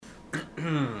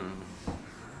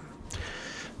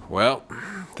Well,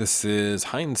 this is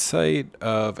hindsight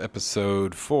of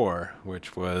episode 4,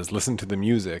 which was Listen to the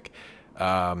Music.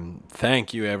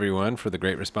 Thank you, everyone, for the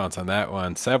great response on that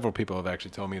one. Several people have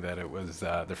actually told me that it was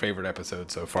their favorite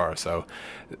episode so far, so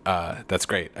that's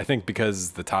great. I think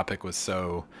because the topic was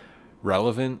so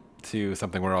relevant to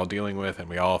something we're all dealing with and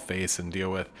we all face and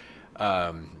deal with.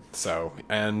 So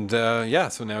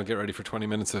now get ready for 20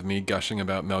 minutes of me gushing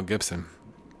about Mel Gibson.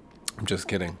 I'm just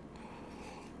kidding.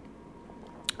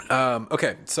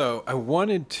 Okay, so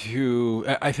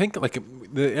I think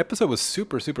the episode was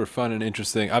super, super fun and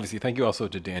interesting. Obviously, thank you also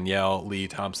to Danielle Lee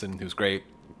Thompson, who's great,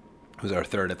 who's our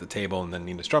third at the table, and then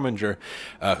Nina Strominger,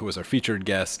 who was our featured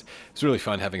guest. It's really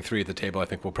fun having three at the table. I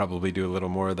think we'll probably do a little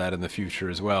more of that in the future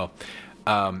as well.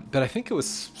 But I think it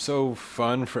was so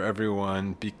fun for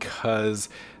everyone because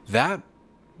that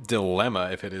dilemma,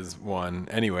 if it is one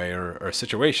anyway, or a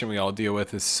situation we all deal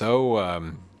with, is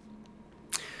so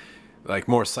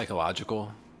more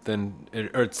psychological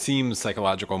or it seems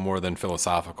psychological more than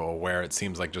philosophical, where it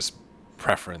seems like just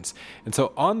preference. And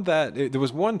so on that, there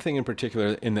was one thing in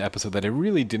particular in the episode that I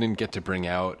really didn't get to bring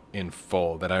out in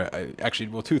full that I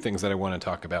actually, two things that I want to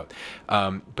talk about.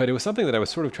 But it was something that I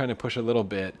was sort of trying to push a little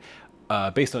bit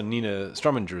based on Nina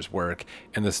Strominger's work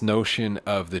and this notion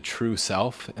of the true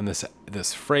self and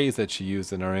this phrase that she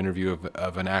used in our interview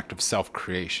of an act of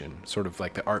self-creation, sort of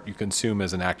like the art you consume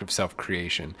as an act of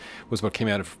self-creation, was what came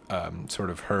out of sort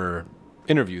of her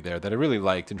interview there that I really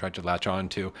liked and tried to latch on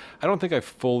to. I don't think I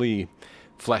fully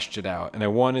fleshed it out, and I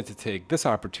wanted to take this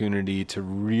opportunity to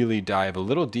really dive a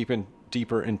little deeper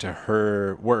into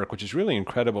her work, which is really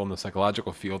incredible in the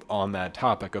psychological field on that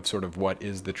topic of sort of what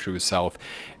is the true self,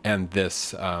 and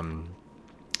this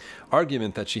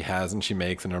argument that she has and she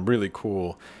makes in a really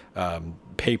cool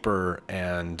paper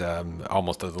and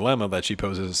almost a dilemma that she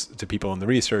poses to people in the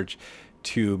research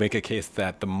to make a case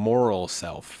that the moral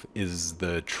self is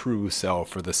the true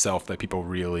self, or the self that people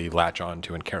really latch on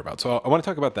to and care about. So I want to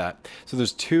talk about that. So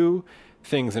there's two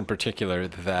things in particular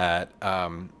that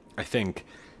I think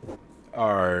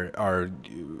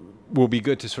will be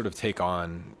good to sort of take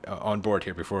on board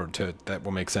here that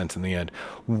will make sense in the end.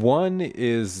 One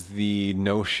is the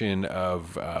notion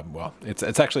of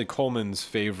it's actually Coleman's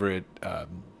favorite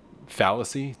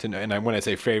fallacy and when I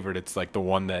say favorite, it's like the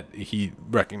one that he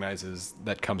recognizes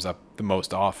that comes up the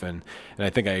most often, and I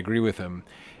think I agree with him.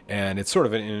 And it's sort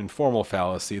of an informal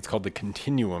fallacy. It's called the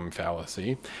continuum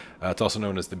fallacy. It's also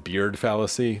known as the beard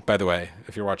fallacy. By the way,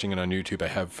 if you're watching it on YouTube, I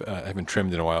haven't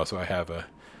trimmed in a while, so I have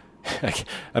I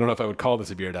don't know if I would call this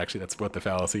a beard. Actually, that's what the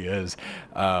fallacy is.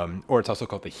 Or it's also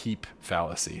called the heap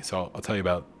fallacy. So I'll tell you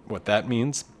about what that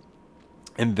means.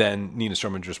 And then Nina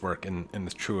Strominger's work in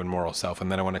the true and moral self.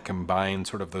 And then I want to combine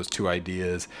sort of those two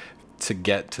ideas to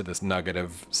get to this nugget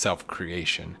of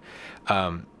self-creation.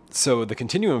 So the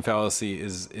continuum fallacy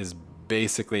is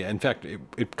basically, in fact,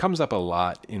 it comes up a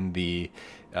lot in the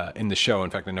show. In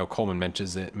fact, I know Coleman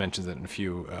mentions it in a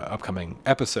few upcoming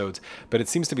episodes. But it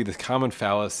seems to be this common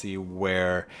fallacy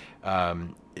where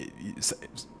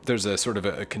there's a sort of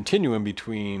a continuum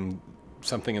between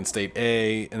something in state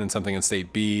A and then something in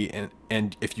state B,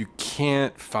 and if you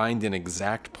can't find an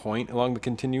exact point along the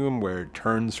continuum where it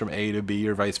turns from A to B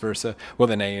or vice versa, well,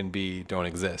 then A and B don't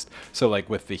exist. So like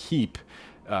with the heap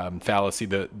fallacy,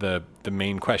 the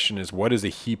main question is, what is a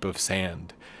heap of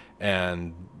sand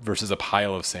and versus a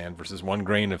pile of sand versus one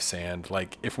grain of sand?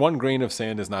 Like, if one grain of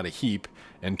sand is not a heap,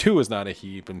 and 2 is not a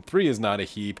heap, and 3 is not a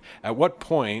heap, at what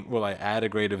point will I add a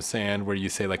grain of sand where you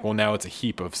say, like, well, now it's a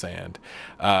heap of sand?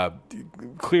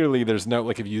 Clearly, there's no,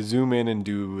 like, if you zoom in and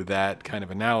do that kind of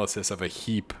analysis of a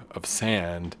heap of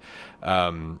sand,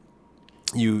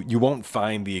 you won't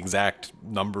find the exact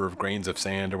number of grains of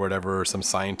sand or whatever, or some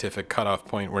scientific cutoff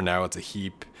point where now it's a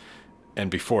heap and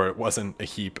before it wasn't a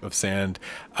heap of sand.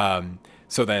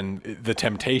 So then the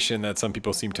temptation that some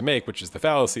people seem to make, which is the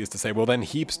fallacy, is to say, well, then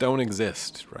heaps don't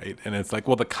exist, right? And it's like,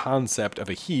 well, the concept of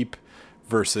a heap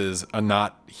versus a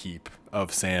not heap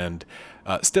of sand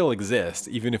still exists,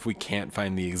 even if we can't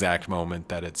find the exact moment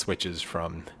that it switches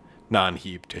from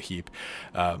non-heap to heap.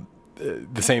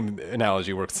 The same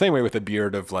analogy works the same way with a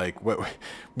beard of like,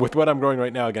 with what I'm growing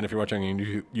right now, again, if you're watching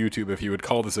on YouTube, if you would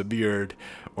call this a beard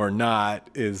or not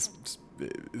is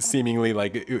seemingly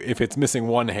like, if it's missing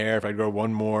one hair, if I grow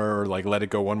one more or like let it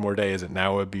go one more day, is it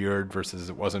now a beard versus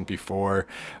it wasn't before?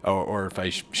 Or if I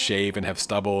shave and have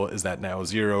stubble, is that now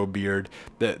 0 beard?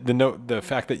 The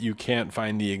fact that you can't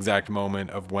find the exact moment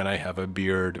of when I have a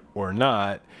beard or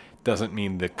not doesn't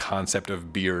mean the concept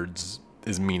of beards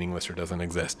is meaningless or doesn't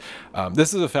exist.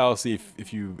 This is a fallacy,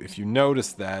 if you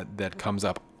notice that comes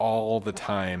up all the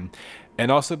time. and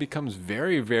also becomes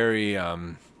very, very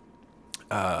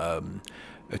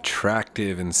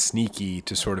attractive and sneaky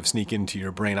to sort of sneak into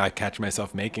your brain. I catch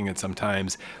myself making it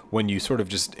sometimes when you sort of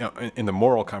just, in the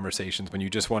moral conversations, when you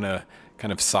just want to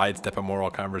kind of sidestep a moral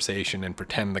conversation and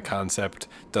pretend the concept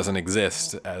doesn't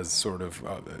exist as sort of,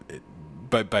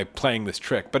 but by playing this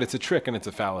trick. But it's a trick and it's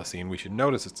a fallacy, and we should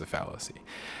notice it's a fallacy.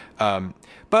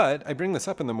 But I bring this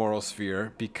up in the moral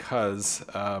sphere because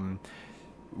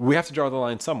we have to draw the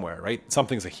line somewhere, right?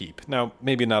 Something's a heap. Now,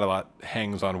 maybe not a lot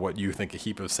hangs on what you think a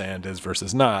heap of sand is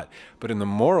versus not, but in the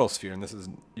moral sphere, and this is,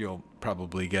 you'll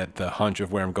probably get the hunch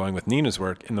of where I'm going with Nina's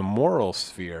work, in the moral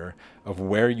sphere of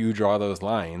where you draw those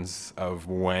lines of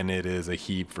when it is a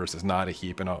heap versus not a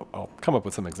heap, and I'll come up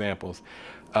with some examples,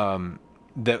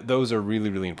 those are really,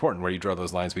 really important. Where you draw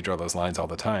those lines, we draw those lines all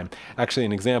the time. Actually,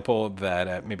 an example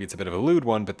that maybe it's a bit of a lewd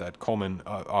one, but that Coleman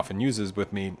often uses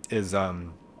with me is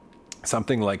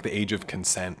something like the age of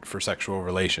consent for sexual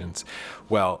relations.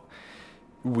 Well,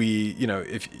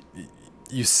 if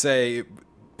you say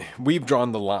we've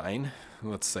drawn the line,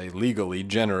 let's say legally,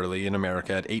 generally in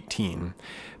America at 18,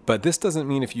 but this doesn't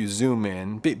mean if you zoom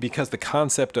in, because the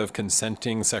concept of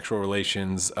consenting sexual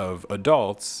relations of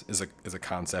adults is a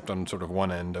concept on sort of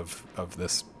one end of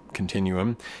this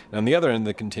continuum. And on the other end of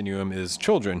the continuum is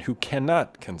children who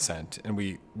cannot consent. And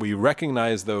we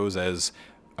recognize those as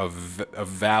a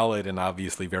valid and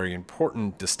obviously very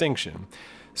important distinction.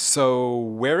 So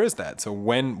where is that? So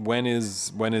when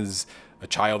is a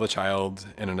child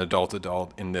and an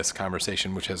adult in this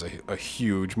conversation, which has a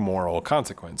huge moral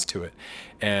consequence to it?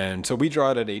 And so we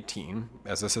draw it at 18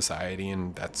 as a society,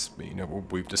 and that's,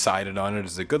 we've decided on it.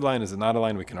 Is it a good line? Is it not a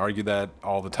line? We can argue that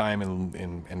all the time,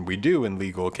 and we do in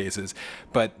legal cases.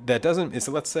 But that doesn't,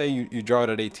 so let's say you draw it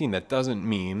at 18. That doesn't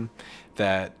mean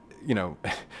that,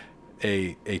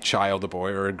 a child, a boy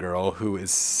or a girl who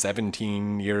is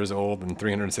 17 years old and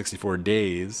 364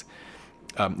 days,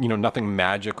 nothing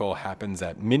magical happens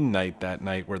at midnight that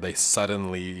night where they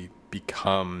suddenly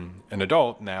become an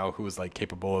adult now who is like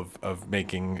capable of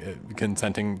making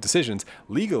consenting decisions.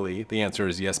 Legally, the answer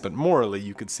is yes, but morally,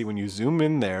 you could see when you zoom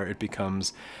in there, it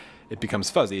becomes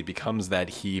fuzzy. It becomes that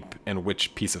heap and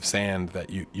which piece of sand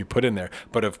that you put in there.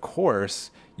 But of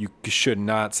course, you should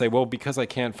not say, well, because I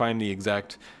can't find the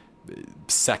exact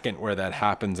second where that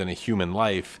happens in a human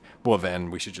life, well,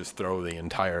 then we should just throw the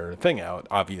entire thing out.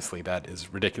 Obviously, that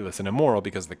is ridiculous and immoral,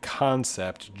 because the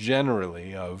concept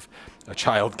generally of a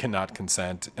child cannot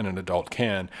consent and an adult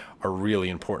can are really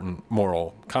important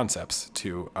moral concepts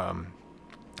to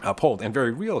uphold, and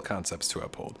very real concepts to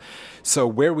uphold. So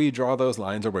where we draw those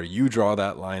lines, or where you draw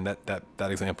that line, that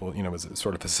example, was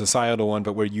sort of a societal one,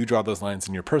 but where you draw those lines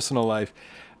in your personal life,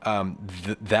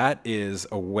 that is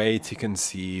a way to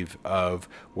conceive of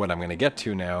what I'm going to get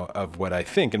to now, of what I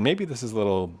think, and maybe this is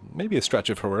maybe a stretch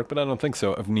of her work, but I don't think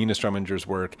so, of Nina Struminger's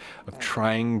work of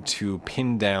trying to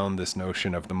pin down this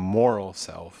notion of the moral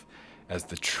self as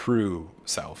the true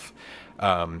self.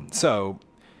 So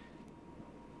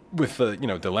with the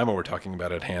dilemma we're talking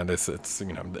about at hand, it's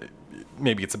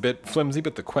maybe it's a bit flimsy,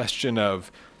 but the question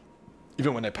of,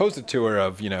 even when I posed it to her,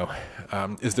 of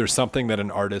is there something that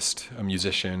an artist, a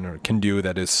musician, or can do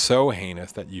that is so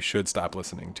heinous that you should stop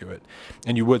listening to it,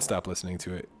 and you would stop listening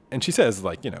to it? And she says,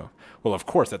 well, of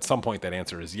course, at some point that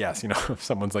answer is yes. If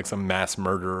someone's like some mass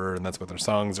murderer and that's what their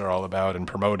songs are all about and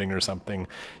promoting or something,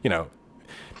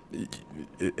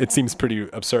 it seems pretty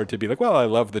absurd to be like, well, I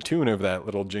love the tune of that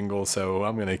little jingle, so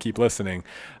I'm going to keep listening.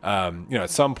 At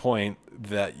some point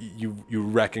that you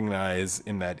recognize,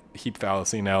 in that heap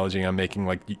fallacy analogy I'm making,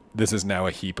 like, this is now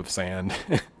a heap of sand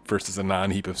versus a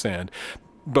non-heap of sand.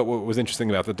 But what was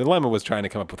interesting about the dilemma was trying to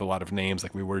come up with a lot of names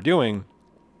like we were doing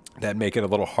that make it a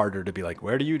little harder to be like,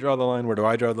 where do you draw the line? Where do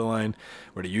I draw the line?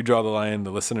 Where do you draw the line,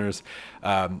 the listeners?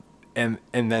 And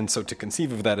then so to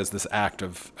conceive of that as this act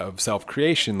of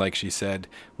self-creation, like she said,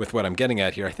 with what I'm getting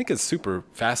at here, I think is super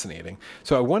fascinating.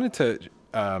 So I wanted to,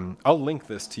 I'll link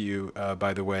this to you,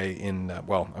 by the way,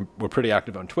 we're pretty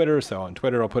active on Twitter. So on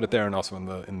Twitter, I'll put it there. And also in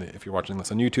the if you're watching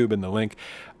this on YouTube, in the link,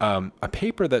 a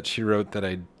paper that she wrote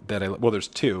there's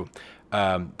two,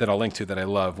 that I'll link to that I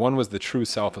love. One was The True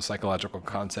Self, a psychological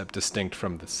concept distinct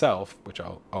from the self, which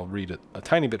I'll read a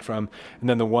tiny bit from. And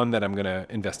then the one that I'm going to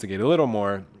investigate a little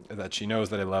more, that she knows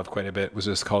that I love quite a bit, was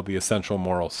just called The Essential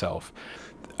Moral Self.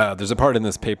 There's a part in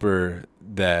this paper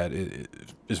that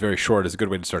is very short, is a good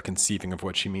way to start conceiving of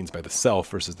what she means by the self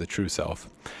versus the true self.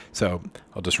 So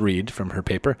I'll just read from her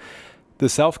paper. The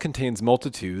self contains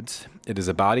multitudes. It is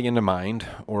a body and a mind,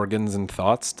 organs and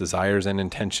thoughts, desires and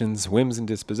intentions, whims and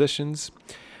dispositions.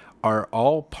 Are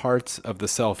all parts of the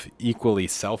self equally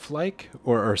self-like,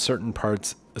 or are certain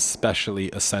parts especially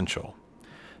essential?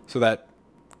 So that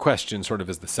question sort of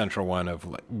is the central one of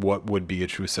like, what would be a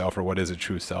true self, or what is a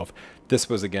true self. This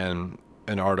was, again,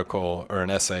 an article or an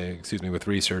essay, with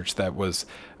research that was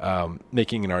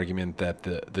making an argument that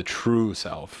the true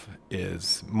self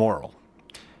is moral,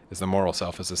 is the moral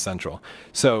self is essential.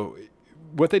 So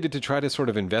what they did to try to sort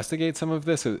of investigate some of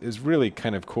this is really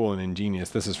kind of cool and ingenious.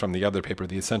 This is from the other paper,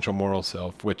 The Essential Moral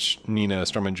Self, which Nina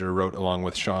Strominger wrote along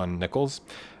with Sean Nichols.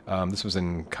 This was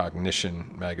in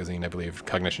Cognition magazine, I believe,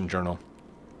 Cognition Journal.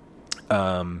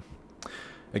 Again,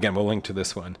 we'll link to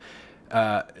this one.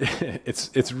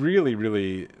 It's really,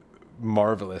 really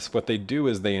marvelous. What they do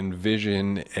is they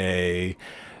envision a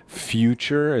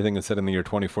future, I think it's said in the year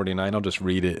 2049, I'll just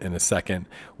read it in a second,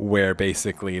 where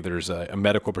basically there's a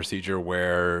medical procedure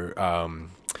where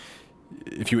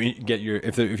if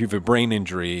you have a brain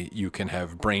injury, you can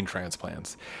have brain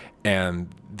transplants.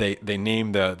 And they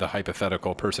name the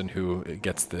hypothetical person who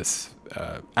gets this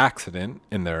accident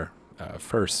in their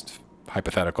first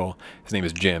hypothetical. His name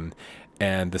is Jim.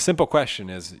 And the simple question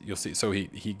is, you'll see, so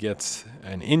he gets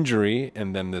an injury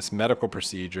and then this medical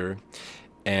procedure,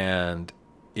 and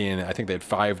I think they had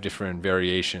 5 different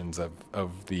variations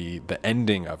of the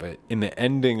ending of it. In the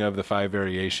ending of the 5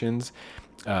 variations,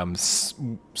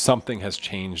 something has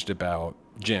changed about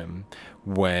Jim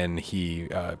when he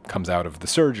comes out of the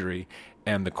surgery.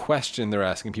 And the question they're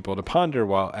asking people to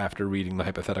ponder after reading the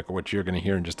hypothetical, which you're going to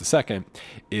hear in just a second,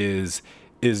 is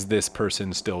this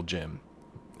person still Jim?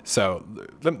 So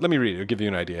let me read it. It'll give you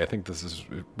an idea. I think this is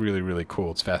really, really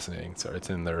cool. It's fascinating. Sorry, it's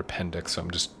in their appendix, so I'm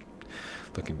just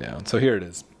looking down. So here it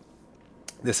is.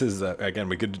 This is, again,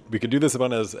 we could do this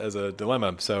one as a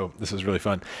dilemma, so this is really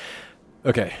fun.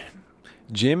 Okay.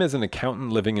 Jim is an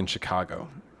accountant living in Chicago.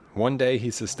 One day he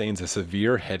sustains a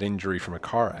severe head injury from a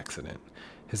car accident.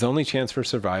 His only chance for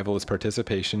survival is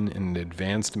participation in an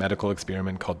advanced medical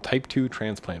experiment called Type 2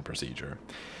 transplant procedure.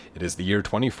 It is the year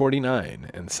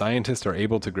 2049, and scientists are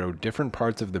able to grow different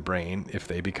parts of the brain if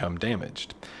they become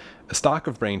damaged. A stock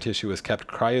of brain tissue is kept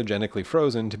cryogenically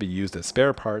frozen to be used as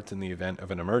spare parts in the event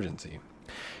of an emergency.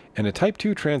 In a Type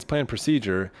 2 transplant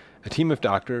procedure, a team of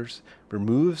doctors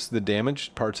removes the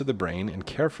damaged parts of the brain and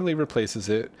carefully replaces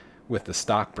it with the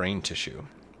stock brain tissue.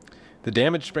 The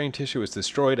damaged brain tissue is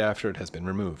destroyed after it has been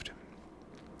removed.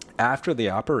 After the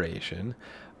operation,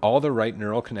 all the right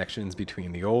neural connections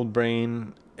between the old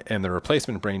brain and the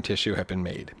replacement brain tissue have been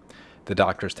made. The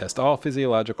doctors test all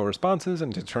physiological responses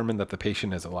and determine that the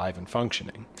patient is alive and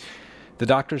functioning. The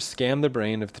doctors scan the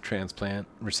brain of the transplant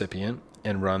recipient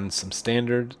and run some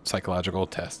standard psychological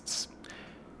tests.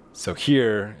 So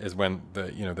here is when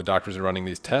the doctors are running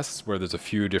these tests, where there's a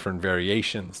few different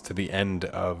variations to the end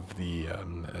of the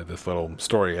this little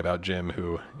story about Jim,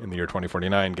 who in the year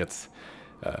 2049 gets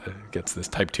this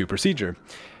Type 2 procedure.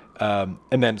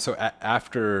 And then so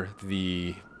after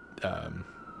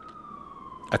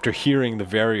hearing the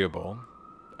variable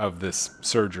of this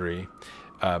surgery,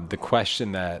 the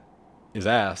question that is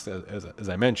asked, as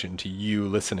I mentioned, to you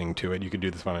listening to it, you could do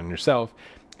this one on yourself,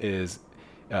 is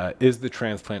the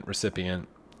transplant recipient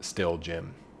still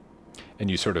Jim? And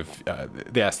you sort of,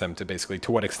 they ask them to basically,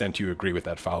 to what extent do you agree with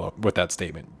that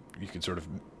statement? You could sort of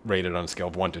rate it on a scale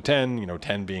of 1 to 10,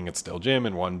 10 being it's still Jim,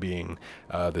 and 1 being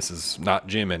this is not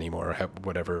Jim anymore,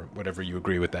 whatever you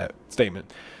agree with that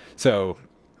statement. So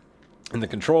in the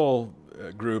control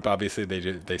group, obviously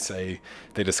they say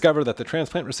they discover that the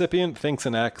transplant recipient thinks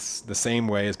and acts the same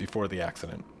way as before the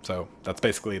accident. So that's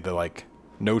basically the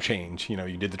no change.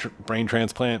 You did the brain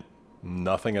transplant,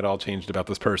 nothing at all changed about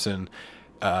this person.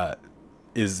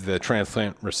 Is the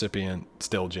transplant recipient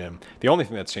still Jim? The only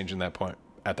thing that's changed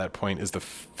at that point is the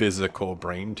physical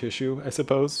brain tissue, I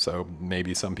suppose. So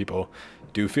maybe some people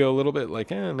do feel a little bit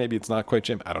like, maybe it's not quite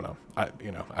Jim. I don't know.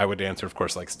 I would answer, of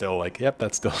course, yep,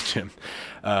 that's still Jim.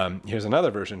 Here's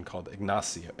another version called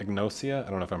Ignosia. I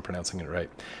don't know if I'm pronouncing it right.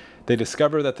 They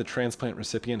discover that the transplant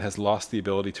recipient has lost the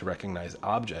ability to recognize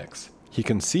objects. He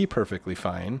can see perfectly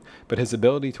fine, but his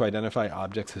ability to identify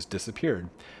objects has disappeared.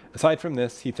 Aside from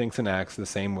this, he thinks and acts the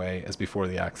same way as before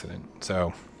the accident.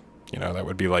 So, that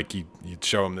would be like you'd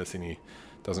show him this and he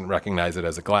doesn't recognize it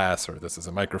as a glass or this is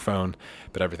a microphone,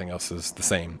 but everything else is the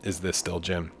same. Is this still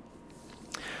Jim?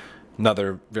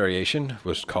 Another variation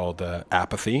was called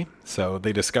apathy. So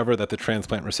they discover that the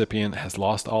transplant recipient has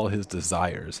lost all his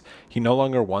desires. He no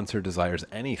longer wants or desires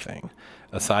anything.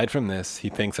 Aside from this, he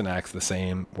thinks and acts the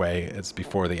same way as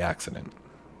before the accident.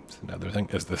 That's another thing.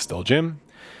 Is this still Jim?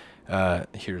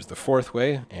 Here's the 4th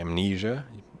way, amnesia.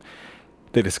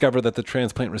 They discover that the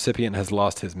transplant recipient has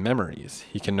lost his memories.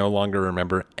 He can no longer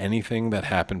remember anything that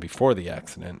happened before the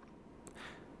accident.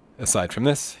 Aside from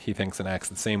this, he thinks and acts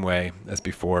the same way as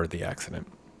before the accident.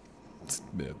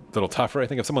 it's a little tougher. I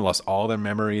think if someone lost all their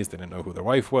memories, they didn't know who their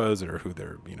wife was or who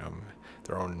their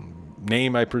own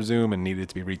name, I presume, and needed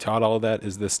to be retaught all of that.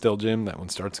 Is this still Jim? That one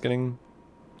starts getting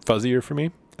fuzzier for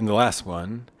me. And the last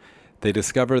one, they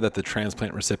discover that the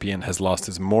transplant recipient has lost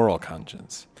his moral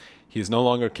conscience. He is no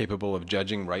longer capable of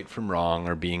judging right from wrong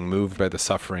or being moved by the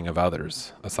suffering of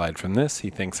others. Aside from this, he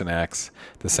thinks and acts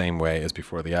the same way as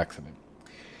before the accident.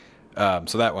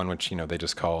 So that one, which, they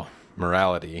just call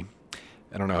morality.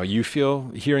 I don't know how you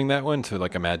feel hearing that one. To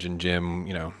like imagine Jim,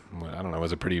 I don't know,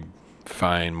 was a pretty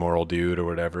fine moral dude or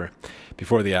whatever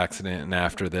before the accident, and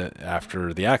after the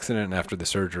accident and after the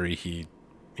surgery, he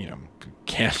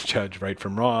can't judge right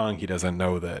from wrong. He doesn't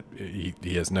know that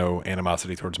he has no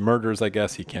animosity towards murders, I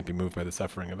guess. He can't be moved by the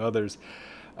suffering of others.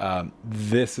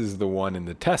 This is the one in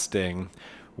the testing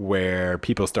where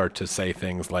people start to say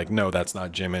things like, no, that's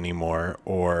not Jim anymore,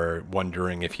 or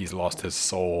wondering if he's lost his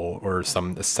soul, or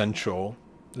some essential,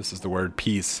 this is the word,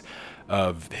 piece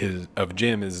of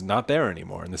Jim is not there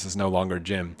anymore, and this is no longer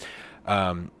Jim.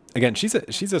 Again, she's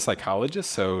a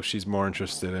psychologist, so she's more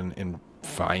interested in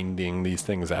finding these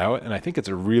things out, and I think it's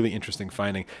a really interesting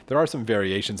finding. There are some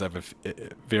variations that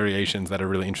are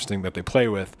really interesting that they play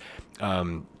with,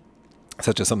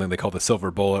 such as something they call the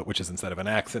silver bullet, which is instead of an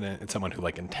accident, it's someone who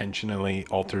like intentionally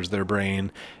alters their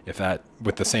brain, if that,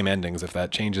 with the same endings, if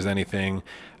that changes anything,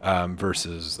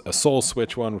 versus a soul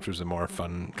switch one, which was a more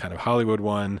fun kind of Hollywood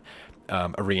one,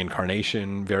 a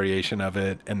reincarnation variation of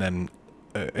it, and then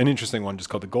an interesting one just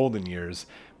called the golden years,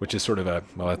 which is sort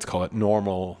of let's call it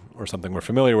normal or something we're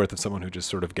familiar with, of someone who just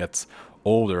sort of gets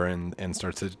older and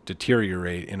starts to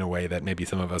deteriorate in a way that maybe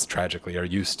some of us tragically are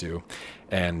used to.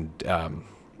 And,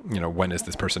 when is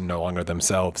this person no longer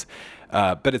themselves?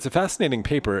 But it's a fascinating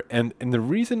paper. And the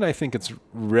reason I think it's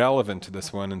relevant to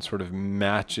this one and sort of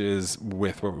matches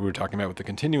with what we were talking about with the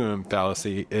continuum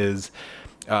fallacy is,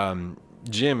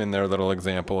 Jim, in their little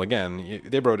example, again,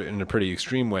 they wrote it in a pretty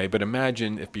extreme way, but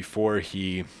imagine if before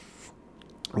he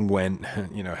went,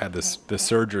 had this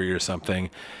surgery or something,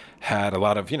 had a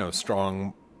lot of,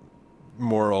 strong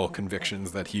moral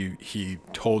convictions that he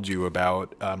told you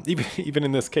about. Even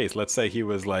in this case, let's say he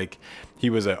was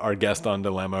our guest on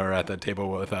Dilemma or at that table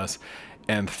with us,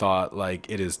 and thought like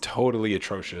it is totally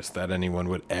atrocious that anyone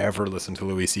would ever listen to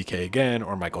Louis C.K. again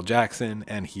or Michael Jackson,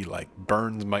 and he like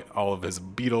burns all of his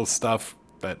Beatles stuff,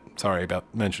 but sorry about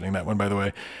mentioning that one, by the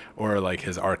way, or like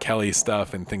his R. Kelly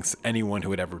stuff, and thinks anyone who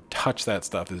would ever touch that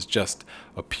stuff is just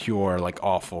a pure like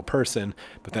awful person.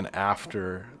 But then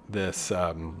after this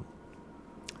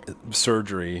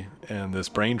surgery and this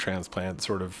brain transplant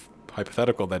sort of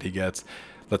hypothetical that he gets,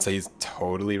 let's say he's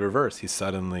totally reversed. He's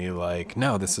suddenly like,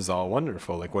 no, this is all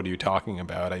wonderful. Like, what are you talking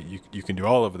about? You can do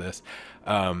all of this.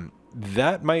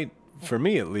 That might, for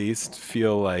me at least,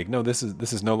 feel like, no, this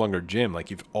is no longer Jim.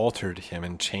 Like, you've altered him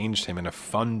and changed him in a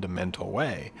fundamental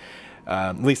way.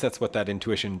 At least that's what that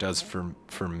intuition does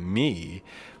for me,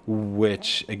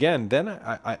 which again, then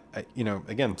I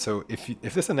again, so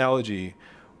if this analogy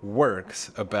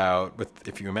works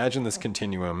if you imagine this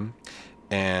continuum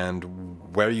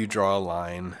and where you draw a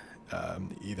line,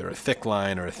 either a thick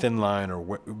line or a thin line, or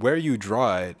where you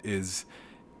draw it is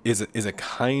a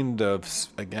kind of,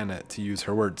 again, to use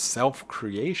her word,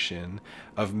 self-creation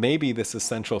of maybe this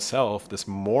essential self, this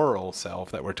moral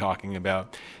self that we're talking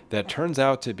about, that turns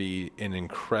out to be an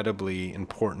incredibly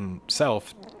important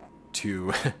self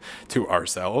to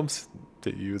ourselves,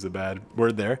 to use a bad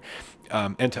word there,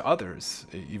 and to others,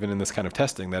 even in this kind of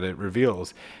testing that it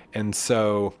reveals. And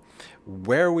so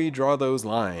where we draw those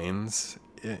lines,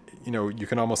 you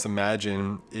can almost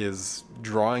imagine is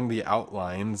drawing the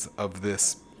outlines of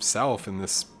this self in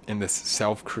this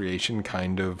self-creation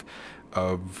kind of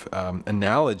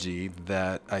analogy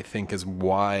that I think is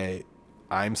why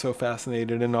I'm so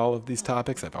fascinated in all of these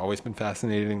topics. I've always been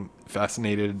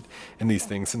fascinated in these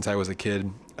things since I was a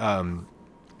kid.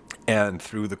 And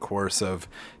through the course of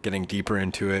getting deeper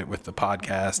into it with the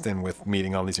podcast and with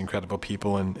meeting all these incredible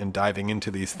people and diving into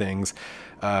these things,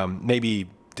 maybe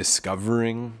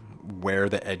discovering where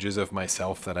the edges of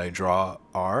myself that I draw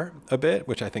are a bit,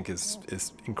 which I think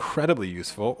is incredibly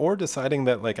useful, or deciding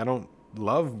that like I don't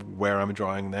love where I'm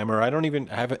drawing them, or I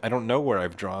don't know where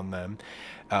I've drawn them.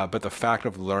 But the fact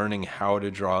of learning how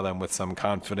to draw them with some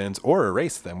confidence, or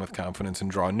erase them with confidence and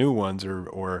draw new ones,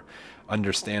 or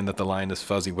understand that the line is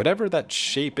fuzzy, whatever that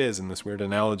shape is in this weird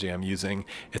analogy I'm using,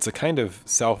 it's a kind of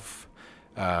self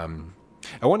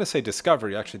I want to say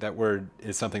discovery. Actually, that word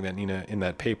is something that Nina in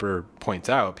that paper points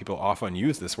out. People often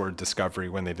use this word discovery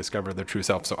when they discover their true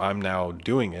self. So I'm now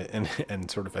doing it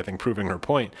and sort of, I think, proving her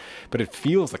point. But it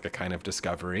feels like a kind of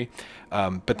discovery,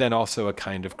 but then also a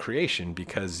kind of creation,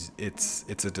 because it's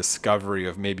a discovery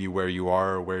of maybe where you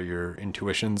are, or where your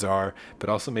intuitions are, but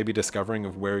also maybe discovering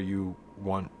of where you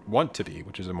want to be,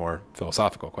 which is a more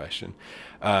philosophical question.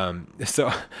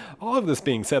 So all of this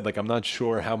being said, like, I'm not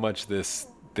sure how much this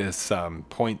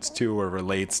points to or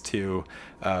relates to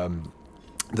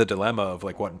the dilemma of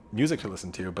like what music to listen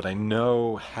to, but I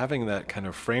know having that kind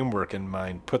of framework in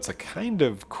mind puts a kind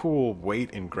of cool weight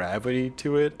and gravity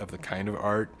to it, of the kind of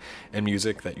art and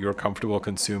music that you're comfortable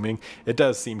consuming. It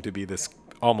does seem to be this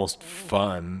almost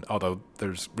fun, although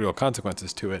there's real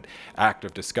consequences to it, act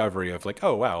of discovery of like,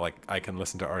 oh wow, like I can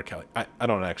listen to R. Kelly. I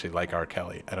don't actually like R.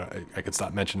 Kelly. I could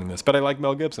stop mentioning this, but I like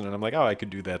Mel Gibson, and I'm like, oh, I could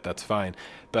do that. That's fine.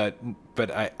 But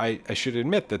I should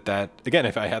admit that again,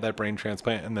 if I had that brain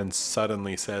transplant and then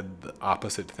suddenly said the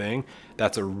opposite thing,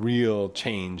 that's a real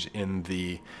change in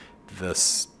the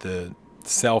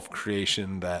self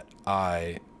creation that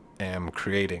I am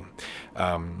creating.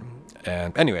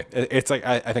 And anyway, it's like,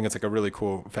 I think it's like a really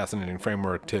cool, fascinating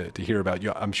framework to hear about.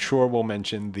 I'm sure we'll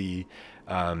mention the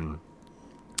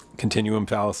continuum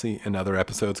fallacy in other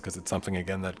episodes, because it's something,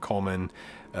 again, that Coleman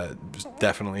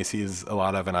definitely sees a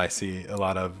lot of, and I see a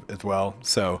lot of as well.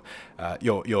 So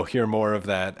you'll hear more of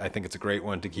that. I think it's a great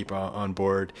one to keep on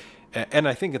board. And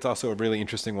I think it's also a really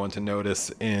interesting one to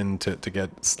notice, to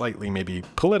get slightly maybe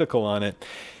political on it.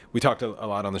 We talked a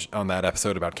lot on that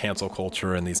episode about cancel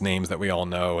culture and these names that we all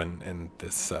know, and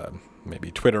this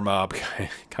maybe Twitter mob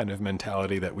kind of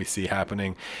mentality that we see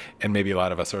happening, and maybe a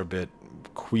lot of us are a bit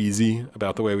queasy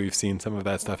about the way we've seen some of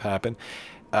that stuff happen.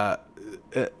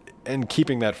 And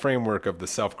keeping that framework of the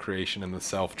self-creation and the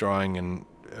self-drawing,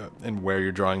 and where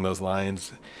you're drawing those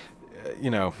lines,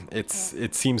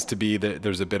 it seems to be that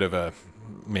there's a bit of a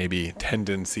maybe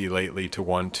tendency lately to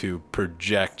want to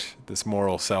project this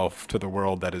moral self to the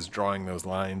world that is drawing those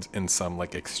lines in some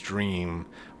like extreme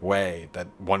way, that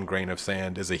one grain of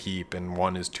sand is a heap and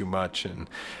one is too much. And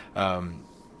I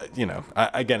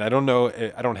don't know,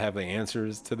 I don't have the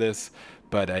answers to this,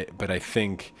 but I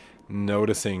think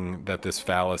noticing that this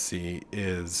fallacy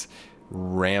is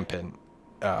rampant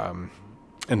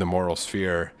in the moral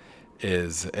sphere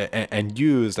is, and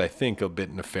used, I think, a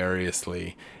bit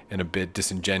nefariously and a bit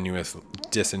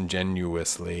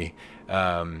disingenuously,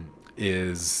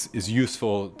 is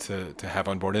useful to have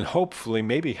on board, and hopefully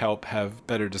maybe help have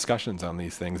better discussions on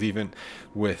these things, even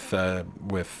with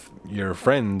your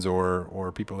friends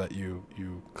or people that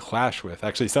you clash with.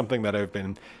 Actually, something that I've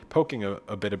been poking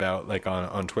a bit about, like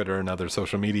on Twitter and other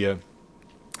social media,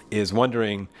 is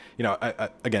wondering, I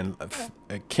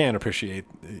can't appreciate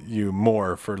you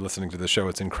more for listening to the show.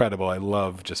 It's incredible. I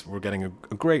love we're getting a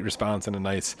great response and a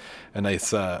nice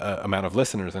amount of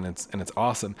listeners, and it's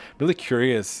awesome. Really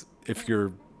curious if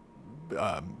you're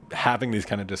having these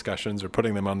kind of discussions or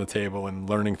putting them on the table and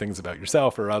learning things about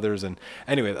yourself or others. And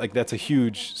anyway, like, that's a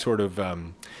huge sort of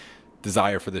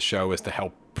desire for the show, is to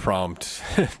help prompt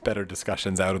better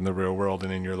discussions out in the real world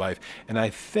and in your life. And I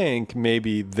think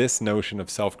maybe this notion of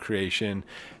self-creation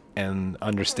and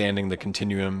understanding the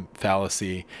continuum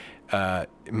fallacy,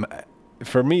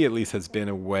 for me at least, has been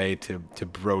a way to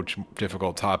broach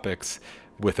difficult topics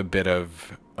with a bit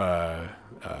of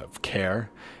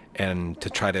care, and to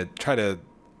try to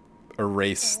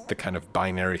erase the kind of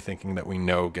binary thinking that we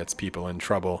know gets people in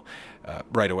trouble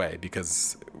right away,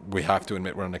 because we have to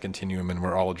admit we're on a continuum and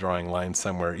we're all drawing lines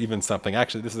somewhere. Even something,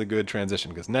 actually, this is a good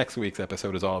transition, because next week's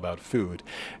episode is all about food,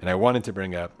 and I wanted to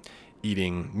bring up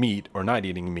eating meat or not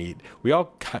eating meat. We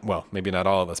all, well, maybe not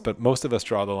all of us, but most of us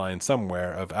draw the line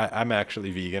somewhere of, I'm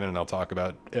actually vegan, and I'll talk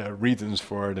about reasons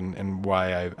for it and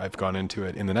why I've gone into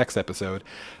it in the next episode.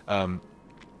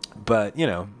 But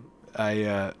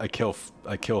I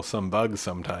kill some bugs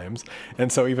sometimes,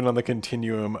 and so even on the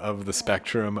continuum of the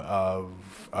spectrum of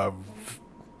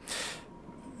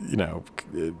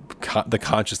the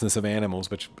consciousness of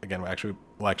animals, which again we'll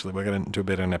get into a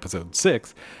bit in episode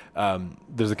 6.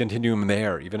 There's a continuum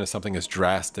there, even as something as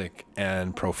drastic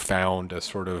and profound as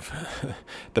sort of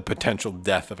the potential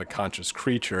death of a conscious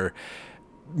creature.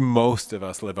 Most of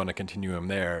us live on a continuum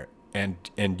there,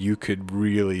 and you could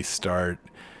really start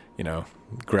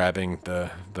grabbing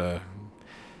the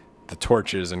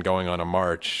torches and going on a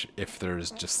march if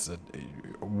there's just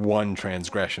one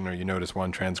transgression, or you notice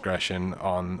one transgression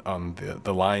on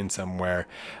the line somewhere.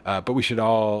 But we should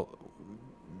all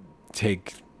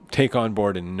take on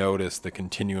board and notice the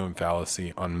continuum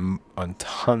fallacy on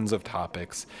tons of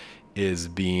topics is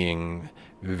being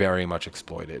very much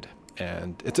exploited.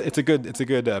 And it's a good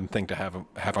thing to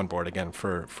have on board, again,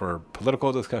 for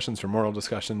political discussions, for moral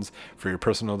discussions, for your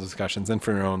personal discussions, and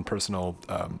for your own personal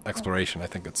exploration. I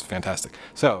think it's fantastic.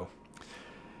 So,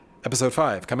 episode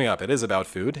 5 coming up. It is about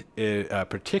food. It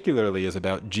particularly is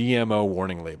about GMO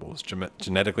warning labels,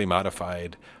 genetically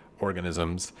modified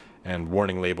organisms, and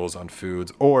warning labels on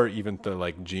foods, or even the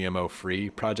like GMO free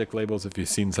project labels, if you've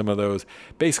seen some of those.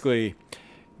 Basically,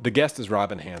 the guest is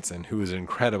Robin Hanson, who is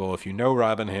incredible. If you know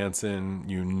Robin Hanson,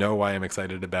 you know why I'm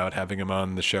excited about having him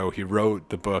on the show. He wrote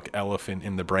the book Elephant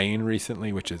in the Brain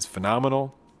recently, which is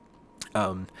phenomenal.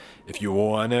 If you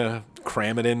want to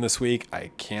cram it in this week,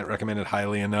 I can't recommend it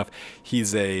highly enough.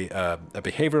 He's a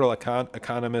behavioral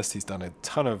economist. He's done a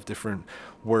ton of different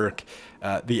work.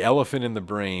 The elephant in the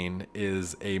brain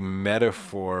is a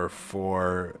metaphor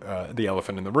for the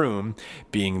elephant in the room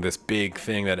being this big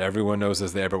thing that everyone knows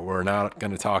is there, but we're not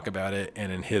going to talk about it. And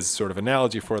in his sort of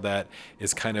analogy for that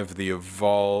is kind of the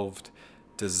evolved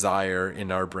desire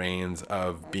in our brains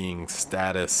of being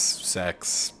status,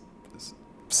 sex,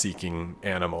 seeking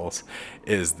animals,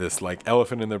 is this like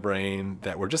elephant in the brain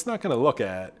that we're just not going to look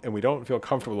at and we don't feel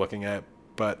comfortable looking at,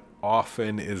 but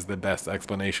often is the best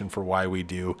explanation for why we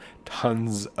do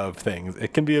tons of things.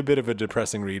 It can be a bit of a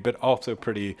depressing read, but also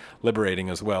pretty liberating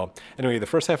as well. Anyway, the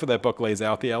first half of that book lays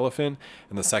out the elephant,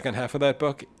 and the second half of that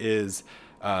book is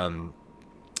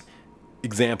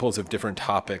examples of different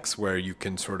topics where you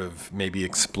can sort of maybe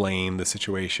explain the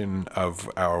situation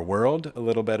of our world a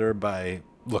little better by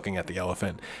looking at the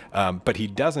elephant. But he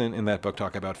doesn't in that book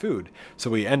talk about food.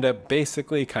 So we end up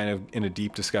basically kind of in a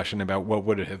deep discussion about what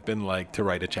would it have been like to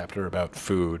write a chapter about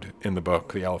food in the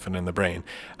book, The Elephant in the Brain.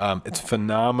 It's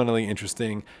phenomenally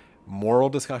interesting. Moral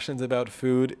discussions about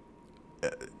food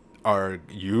are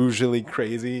usually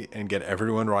crazy and get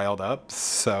everyone riled up.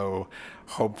 So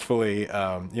hopefully,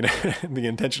 the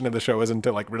intention of the show isn't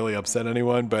to like really upset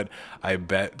anyone, but I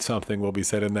bet something will be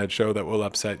said in that show that will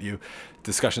upset you.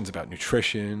 Discussions about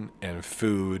nutrition and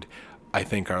food, I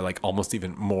think, are like almost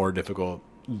even more difficult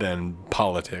than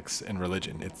politics and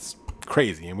religion. It's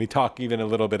crazy. And we talk even a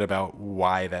little bit about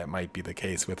why that might be the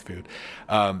case with food.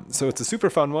 So it's a super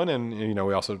fun one. And,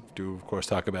 we also do, of course,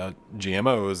 talk about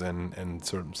GMOs and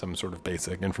some sort of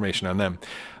basic information on them.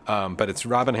 But it's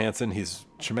Robin Hanson. He's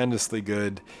tremendously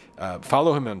good.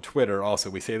 Follow him on Twitter.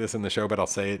 Also, we say this in the show, but I'll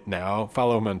say it now.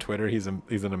 Follow him on Twitter. He's an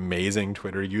amazing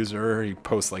Twitter user. He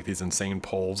posts like these insane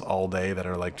polls all day that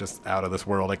are like just out of this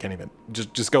world. I can't even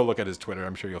just go look at his Twitter.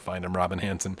 I'm sure you'll find him, Robin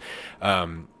Hanson.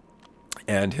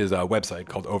 And his website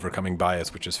called Overcoming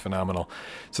Bias, which is phenomenal.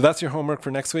 So that's your homework for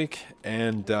next week.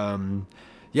 And that's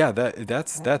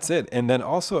it. And then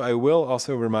also, I will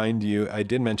also remind you, I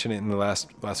did mention it in the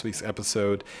last week's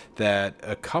episode, that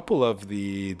a couple of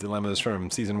the dilemmas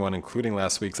from season 1, including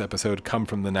last week's episode, come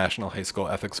from the National High School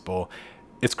Ethics Bowl.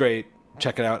 It's great.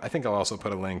 Check it out. I think I'll also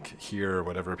put a link here, or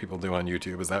whatever people do on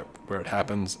YouTube. Is that where it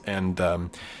happens? And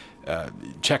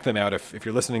check them out. If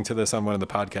you're listening to this on one of the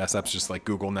podcast apps, just like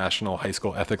Google National High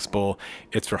School Ethics Bowl.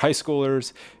 It's for high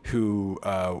schoolers who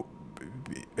I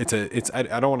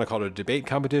don't want to call it a debate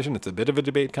competition. It's a bit of a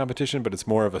debate competition, but it's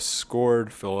more of a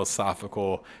scored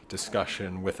philosophical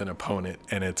discussion with an opponent.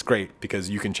 And it's great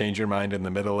because you can change your mind in the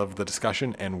middle of the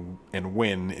discussion and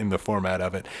win in the format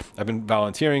of it. I've been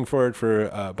volunteering for it for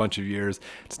a bunch of years.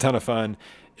 It's a ton of fun.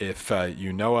 If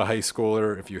you know a high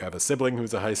schooler, if you have a sibling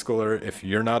who's a high schooler, if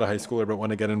you're not a high schooler but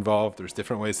want to get involved, there's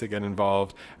different ways to get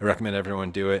involved. I recommend everyone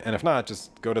do it. And if not,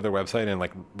 just go to their website and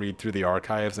like read through the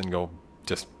archives, and you'll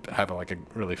just have a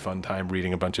really fun time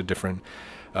reading a bunch of different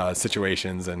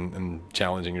situations and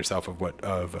challenging yourself of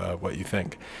what you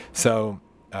think. So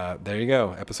there you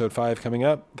go. Episode 5 coming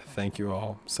up. Thank you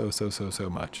all so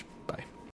much.